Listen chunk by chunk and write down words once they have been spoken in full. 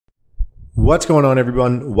What's going on,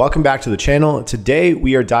 everyone? Welcome back to the channel. Today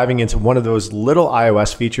we are diving into one of those little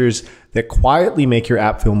iOS features that quietly make your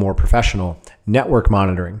app feel more professional: network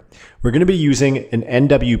monitoring. We're going to be using an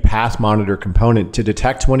NWPathMonitor component to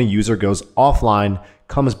detect when a user goes offline,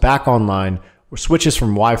 comes back online, or switches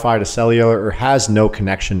from Wi-Fi to cellular, or has no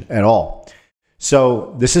connection at all.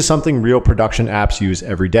 So this is something real production apps use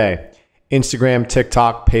every day. Instagram,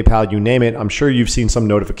 TikTok, PayPal, you name it. I'm sure you've seen some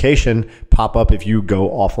notification pop up if you go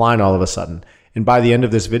offline all of a sudden. And by the end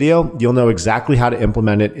of this video, you'll know exactly how to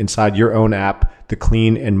implement it inside your own app the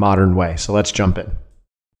clean and modern way. So let's jump in.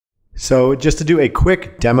 So just to do a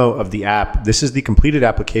quick demo of the app, this is the completed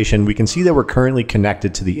application. We can see that we're currently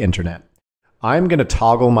connected to the internet. I'm going to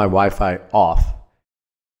toggle my Wi-Fi off.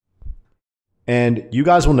 And you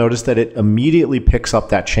guys will notice that it immediately picks up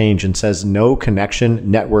that change and says no connection,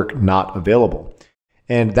 network not available.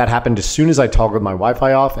 And that happened as soon as I toggled my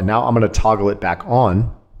Wi-Fi off, and now I'm going to toggle it back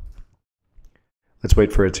on. Let's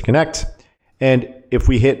wait for it to connect. And if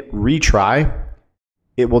we hit retry,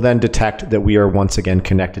 it will then detect that we are once again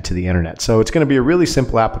connected to the internet. So it's going to be a really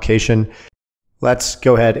simple application. Let's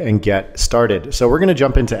go ahead and get started. So we're going to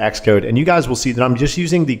jump into Xcode, and you guys will see that I'm just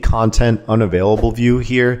using the content unavailable view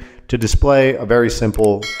here to display a very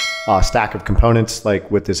simple stack of components, like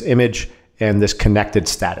with this image and this connected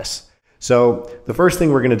status. So the first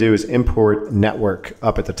thing we're going to do is import network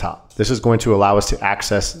up at the top. This is going to allow us to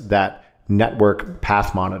access that network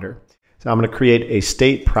path monitor. So I'm going to create a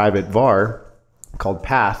state private var called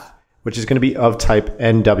path, which is going to be of type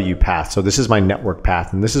NWPath. So this is my network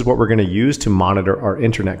path, and this is what we're going to use to monitor our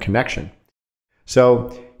internet connection.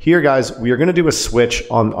 So here, guys, we are going to do a switch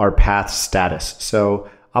on our path status. So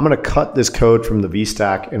I'm going to cut this code from the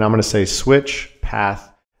VStack, and I'm going to say switch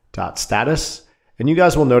path.status. And you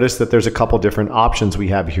guys will notice that there's a couple different options we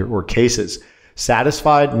have here, or cases.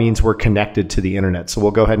 Satisfied means we're connected to the internet. So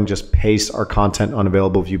we'll go ahead and just paste our content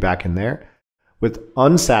unavailable view back in there. With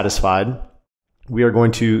unsatisfied, we are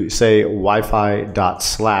going to say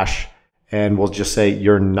Wi-Fi./ and we'll just say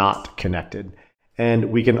you're not connected.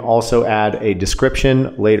 And we can also add a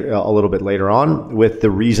description later, a little bit later on, with the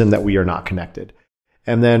reason that we are not connected.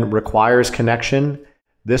 And then requires connection.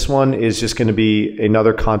 This one is just going to be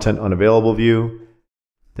another content unavailable view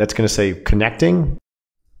that's going to say connecting.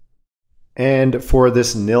 And for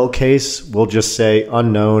this nil case, we'll just say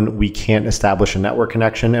unknown, we can't establish a network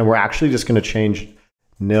connection, and we're actually just going to change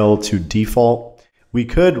nil to default. We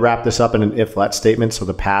could wrap this up in an if-let statement, so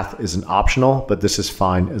the path isn't optional, but this is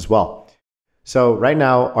fine as well. So right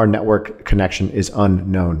now, our network connection is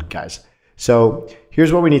unknown, guys. So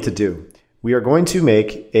here's what we need to do. We are going to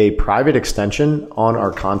make a private extension on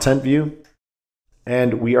our content view,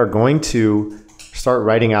 and we are going to start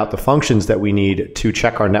writing out the functions that we need to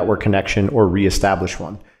check our network connection or reestablish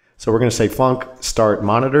one. So we're going to say func start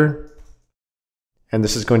monitor, and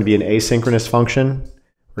this is going to be an asynchronous function.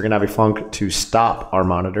 We're going to have a func to stop our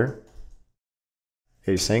monitor,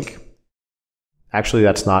 async. Actually,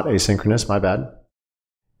 that's not asynchronous, my bad.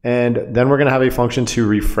 And then we're going to have a function to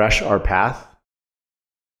refresh our path,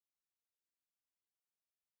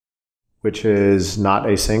 which is not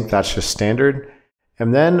async, that's just standard.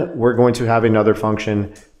 And then we're going to have another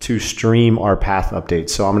function to stream our path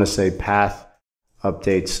updates. So I'm going to say path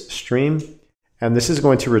updates stream, and this is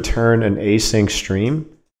going to return an async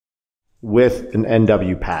stream with an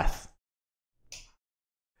NWPath.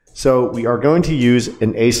 So we are going to use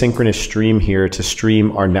an asynchronous stream here to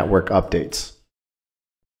stream our network updates.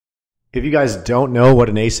 If you guys don't know what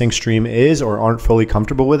an async stream is or aren't fully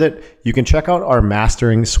comfortable with it, you can check out our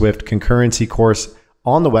Mastering Swift Concurrency course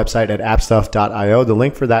on the website at appstuff.io. The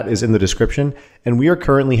link for that is in the description. And we are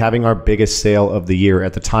currently having our biggest sale of the year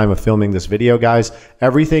at the time of filming this video, guys.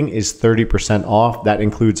 Everything is 30% off. That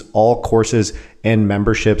includes all courses and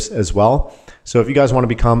memberships as well. So if you guys want to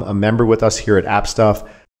become a member with us here at AppStuff,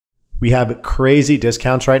 we have crazy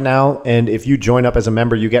discounts right now. And if you join up as a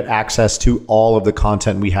member, you get access to all of the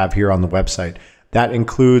content we have here on the website. That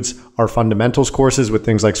includes our fundamentals courses with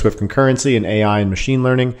things like Swift Concurrency and AI and machine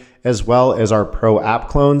learning, as well as our pro app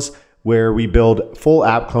clones, where we build full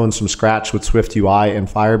app clones from scratch with SwiftUI and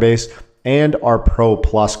Firebase, and our Pro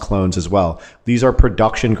Plus clones as well. These are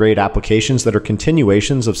production grade applications that are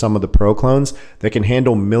continuations of some of the Pro clones that can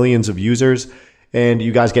handle millions of users. And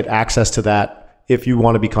you guys get access to that if you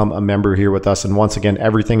want to become a member here with us. And once again,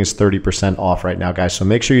 everything is 30% off right now, guys. So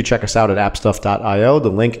make sure you check us out at appstuff.io. The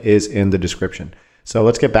link is in the description. So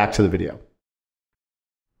let's get back to the video.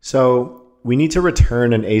 So we need to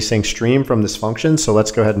return an async stream from this function. So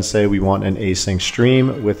let's go ahead and say we want an async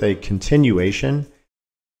stream with a continuation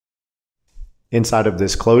inside of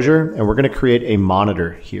this closure. And we're going to create a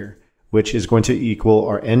monitor here. which is going to equal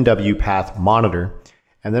our NWPathMonitor.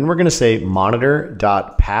 And then we're going to say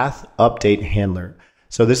monitor.pathUpdateHandler.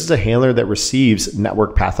 So this is a handler that receives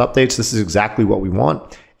network path updates. This is exactly what we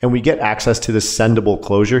want. And we get access to this sendable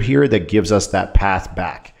closure here that gives us that path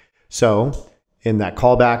back. So in that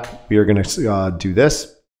callback, we are going to do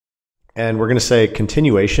this. And we're going to say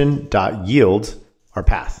continuation.yield our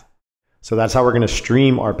path. So that's how we're going to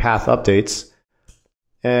stream our path updates.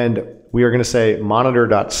 And we are going to say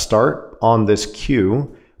monitor.start on this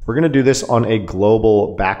queue. We're going to do this on a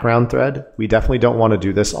global background thread. We definitely don't want to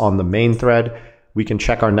do this on the main thread. We can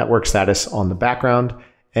check our network status on the background.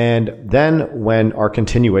 And then when our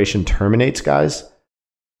continuation terminates, guys,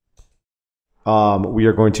 we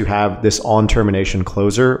are going to have this on termination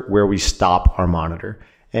closer where we stop our monitor.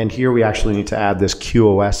 And here we actually need to add this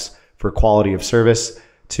QoS for quality of service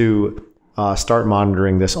to start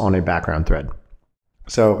monitoring this on a background thread.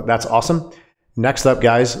 So that's awesome. Next up,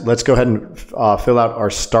 guys, let's go ahead and fill out our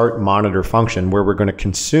start monitor function where we're going to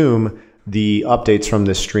consume the updates from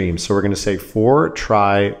this stream. So we're going to say for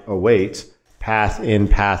try await path in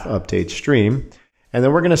path update stream. And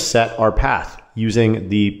then we're going to set our path using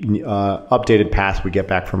the updated path we get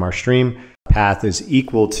back from our stream. Path is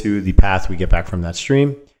equal to the path we get back from that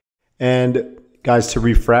stream. And guys, to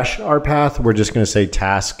refresh our path, we're just going to say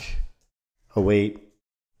task await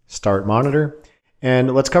start monitor.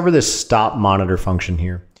 And let's cover this stop monitor function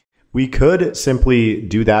here. We could simply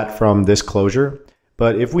do that from this closure,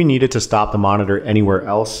 but if we needed to stop the monitor anywhere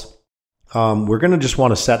else, we're going to just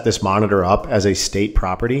want to set this monitor up as a state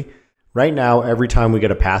property. Right now, every time we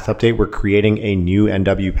get a path update, we're creating a new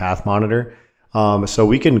NWPathMonitor. So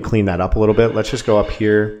we can clean that up a little bit. Let's just go up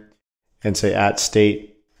here and say at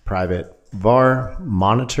state private var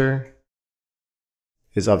monitor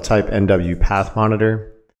is of type NWPathMonitor.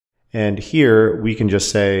 And here we can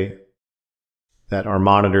just say that our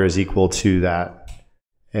monitor is equal to that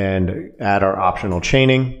and add our optional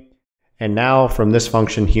chaining. And now from this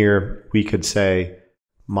function here, we could say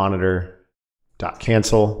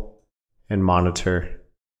monitor.cancel and monitor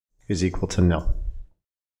is equal to nil.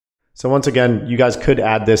 So once again, you guys could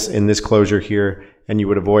add this in this closure here and you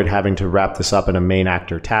would avoid having to wrap this up in a main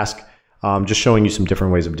actor task. Just showing you some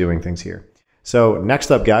different ways of doing things here. So next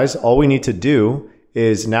up, guys, all we need to do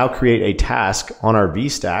is now create a task on our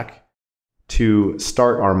VStack to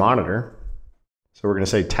start our monitor. So we're going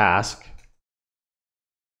to say task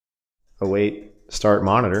await start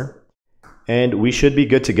monitor, and we should be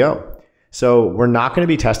good to go. So we're not going to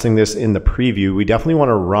be testing this in the preview. We definitely want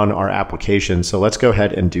to run our application. So let's go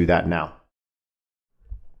ahead and do that now.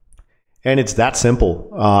 And it's that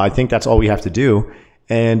simple. I think that's all we have to do.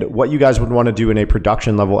 And what you guys would want to do in a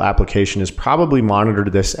production level application is probably monitor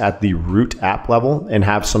this at the root app level and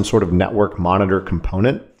have some sort of network monitor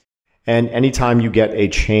component. And anytime you get a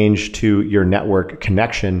change to your network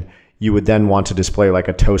connection, you would then want to display like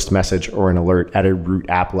a toast message or an alert at a root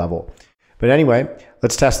app level. But anyway,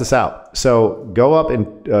 let's test this out. So go up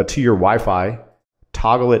and to your Wi-Fi,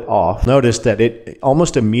 toggle it off. Notice that it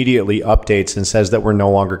almost immediately updates and says that we're no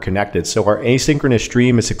longer connected. So our asynchronous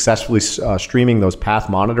stream is successfully streaming those path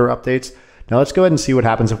monitor updates. Now let's go ahead and see what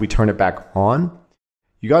happens if we turn it back on.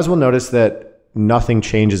 You guys will notice that nothing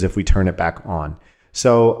changes if we turn it back on.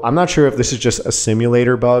 So I'm not sure if this is just a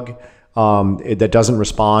simulator bug that doesn't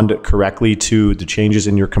respond correctly to the changes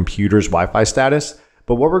in your computer's Wi-Fi status.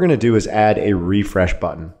 But what we're going to do is add a refresh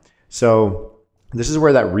button. So this is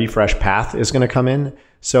where that refresh path is going to come in.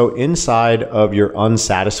 So inside of your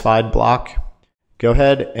unsatisfied block, go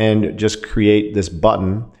ahead and just create this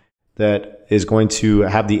button that is going to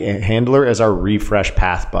have the handler as our refresh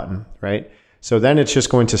path button, right? So then it's just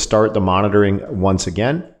going to start the monitoring once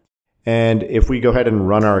again. And if we go ahead and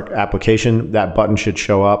run our application, that button should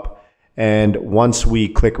show up. And once we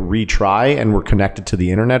click retry and we're connected to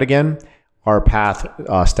the internet again, our path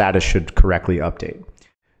status should correctly update.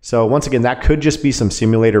 So once again, that could just be some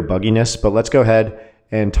simulator bugginess, but let's go ahead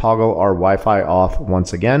and toggle our Wi-Fi off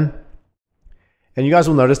once again. And you guys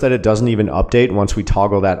will notice that it doesn't even update once we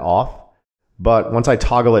toggle that off. But once I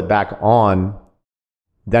toggle it back on,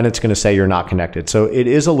 then it's going to say you're not connected. So it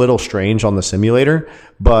is a little strange on the simulator,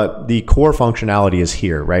 but the core functionality is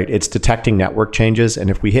here, right? It's detecting network changes. And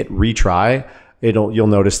if we hit retry, you'll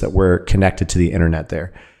notice that we're connected to the internet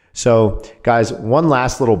there. So guys, one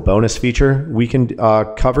last little bonus feature we can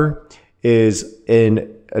cover is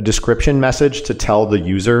in a description message to tell the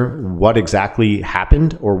user what exactly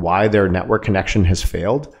happened or why their network connection has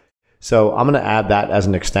failed. So I'm going to add that as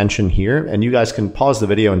an extension here, and you guys can pause the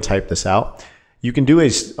video and type this out. You can do a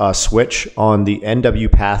switch on the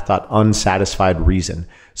nwpath.unsatisfied reason.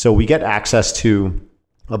 So we get access to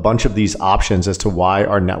a bunch of these options as to why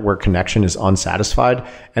our network connection is unsatisfied.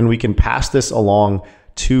 And we can pass this along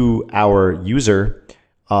to our user.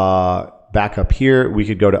 Back up here, we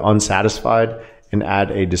could go to unsatisfied and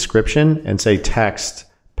add a description and say text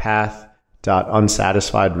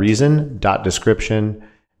path.unsatisfied reason.description.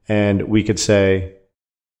 And we could say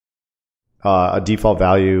a default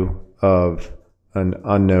value of an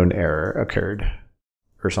unknown error occurred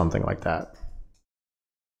or something like that.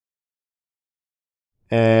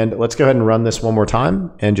 And let's go ahead and run this one more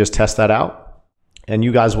time and just test that out. And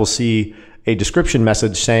you guys will see a description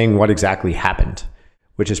message saying what exactly happened,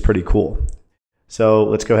 which is pretty cool. So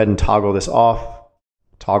let's go ahead and toggle this off,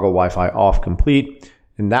 toggle Wi-Fi off complete,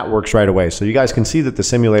 and that works right away. So you guys can see that the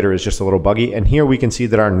simulator is just a little buggy, and here we can see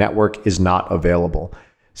that our network is not available.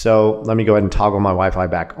 So let me go ahead and toggle my Wi-Fi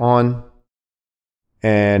back on,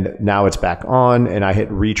 and now it's back on, and I hit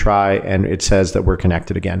retry, and it says that we're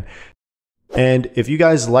connected again. And if you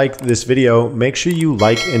guys liked this video, make sure you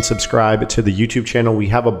like and subscribe to the YouTube channel. We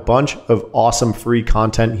have a bunch of awesome free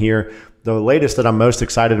content here. The latest that I'm most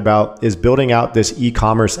excited about is building out this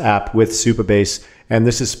e-commerce app with Supabase. And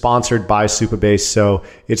this is sponsored by Supabase, so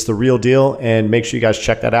it's the real deal. And make sure you guys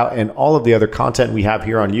check that out and all of the other content we have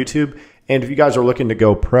here on YouTube. And if you guys are looking to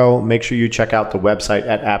go pro, make sure you check out the website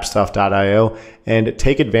at appstuff.io and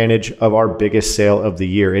take advantage of our biggest sale of the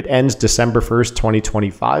year. It ends December 1st,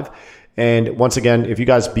 2025. And once again, if you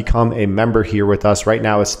guys become a member here with us right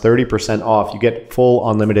now, it's 30% off. You get full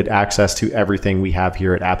unlimited access to everything we have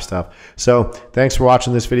here at AppStuff. So thanks for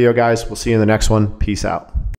watching this video, guys. We'll see you in the next one. Peace out.